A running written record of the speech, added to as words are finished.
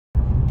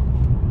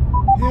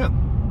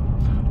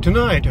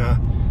Tonight,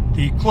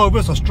 the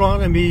Clovis,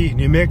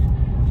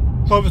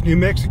 New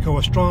Mexico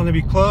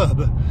Astronomy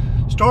Club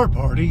star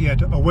party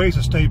at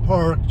Oasis State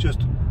Park,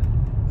 just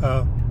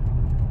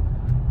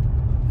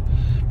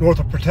north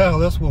of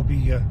Portales, will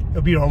be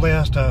it'll be our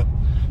last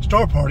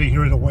star party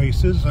here at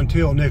Oasis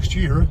until next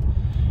year.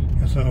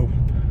 And so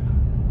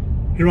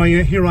here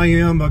I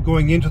am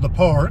going into the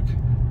park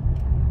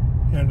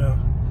and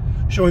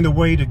showing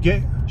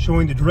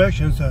the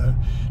directions to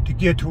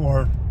get to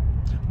our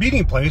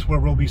meeting place, where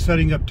we'll be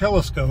setting up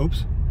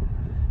telescopes,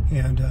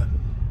 and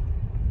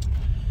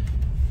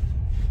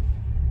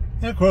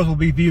of course we'll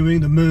be viewing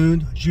the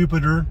moon,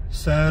 Jupiter,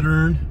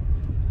 Saturn,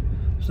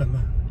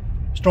 some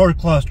star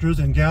clusters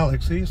and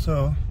galaxies.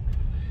 So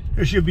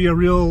it should be a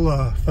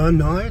real fun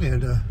night,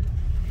 and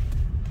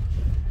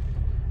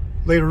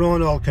later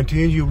on I'll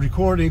continue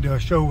recording to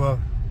show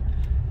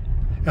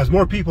as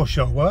more people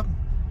show up.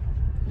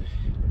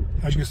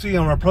 As you can see,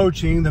 I'm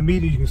approaching the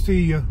meeting. You can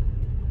see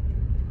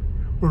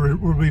where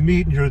we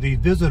meet near the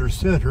visitor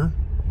center,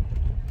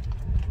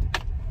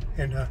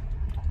 and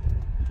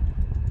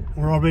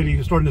we're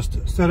already starting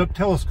to set up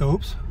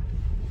telescopes.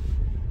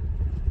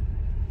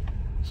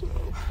 So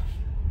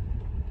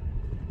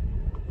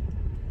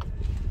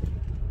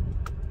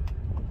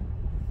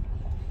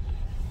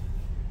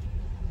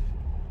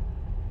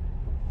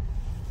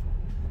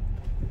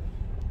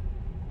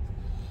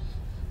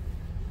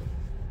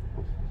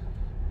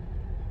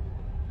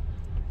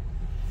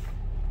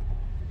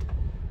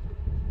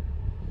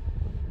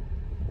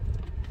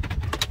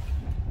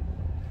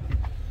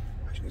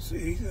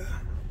see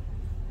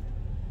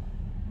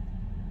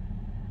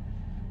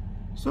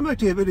some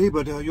activity,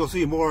 but you'll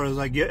see more as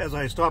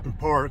I stop and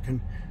park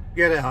and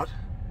get out.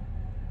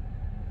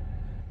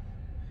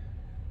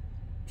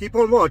 Keep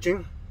on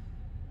watching.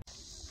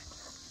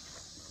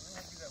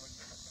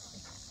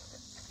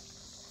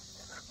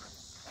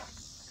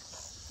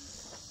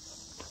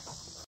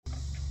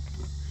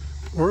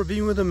 We're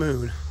viewing the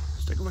moon.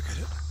 Let's take a look at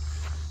it.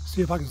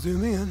 See if I can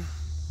zoom in.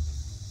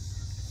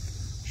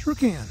 Sure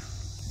can.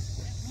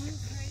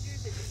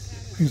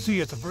 You can see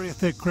it's a very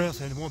thick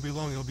crescent. It won't be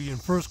long. It'll be in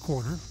first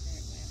quarter.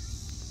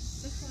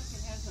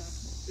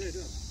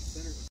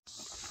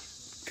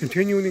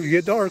 Continuing to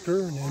get darker,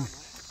 and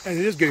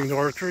it is getting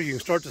darker. You can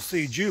start to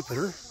see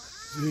Jupiter.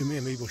 Zoom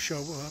in, maybe we'll show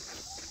up.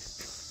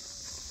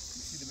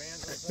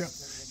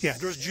 Yeah,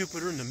 there's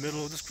Jupiter in the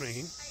middle of the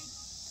screen.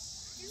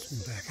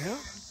 Zoom back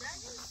out.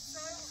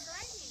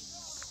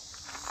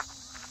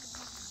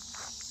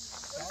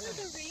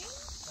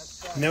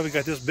 Now we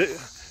got this big.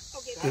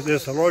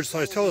 There's a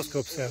large-size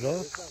telescope set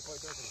up.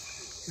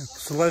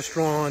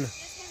 Celestron,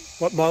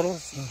 what model?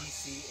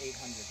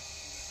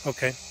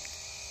 Okay.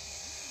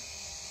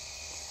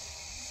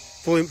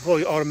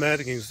 Fully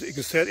automatic. You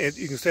can set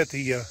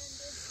the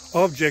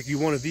object you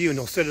want to view, and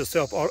it'll set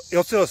itself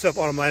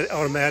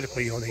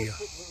automatically on the. I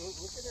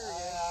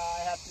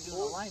have to do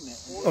alignment.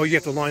 Oh, you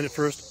have to align it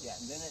first. Yeah,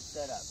 and then it's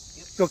set up.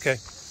 Yep. Okay.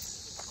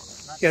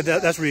 Yeah,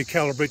 that's where you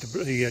calibrate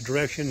the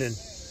direction and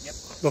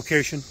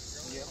location.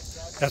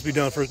 Has to be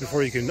done first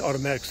before you can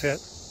automatic set.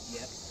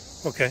 Yep.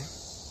 Okay.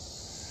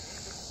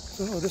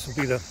 So this will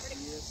be the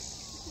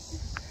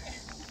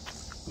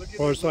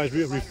large size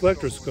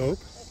reflector scope.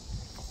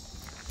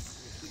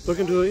 Look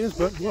into the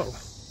input. Whoa!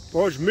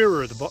 Large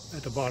mirror at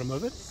the bottom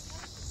of it.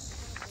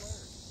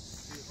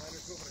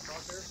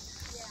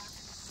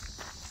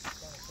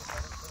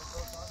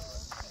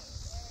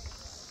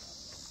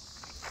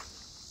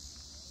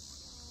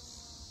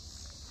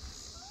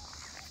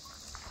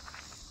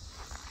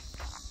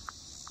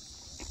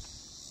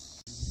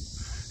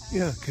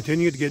 Yeah,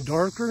 continue to get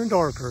darker and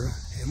darker,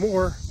 and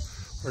more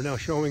are now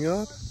showing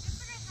up.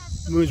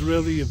 The moon's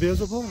readily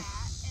visible.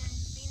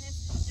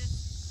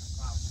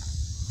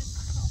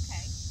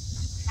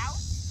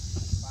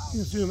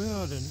 You can zoom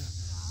out, and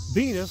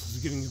Venus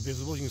is getting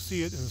visible. You can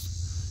see it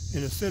in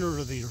the center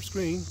of the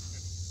screen.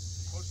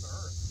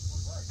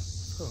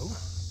 So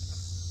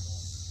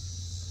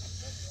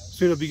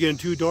soon it'll be getting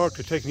too dark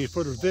to take any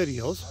further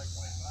videos.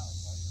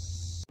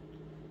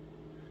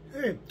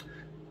 Hey.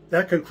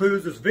 That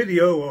concludes this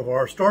video of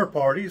our star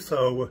party.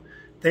 So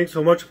thanks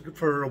so much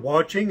for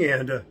watching,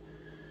 and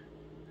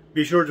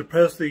be sure to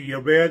press the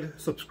red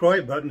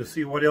subscribe button to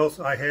see what else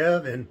I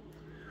have and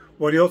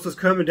what else is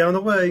coming down the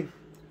way.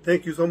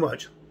 Thank you so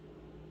much.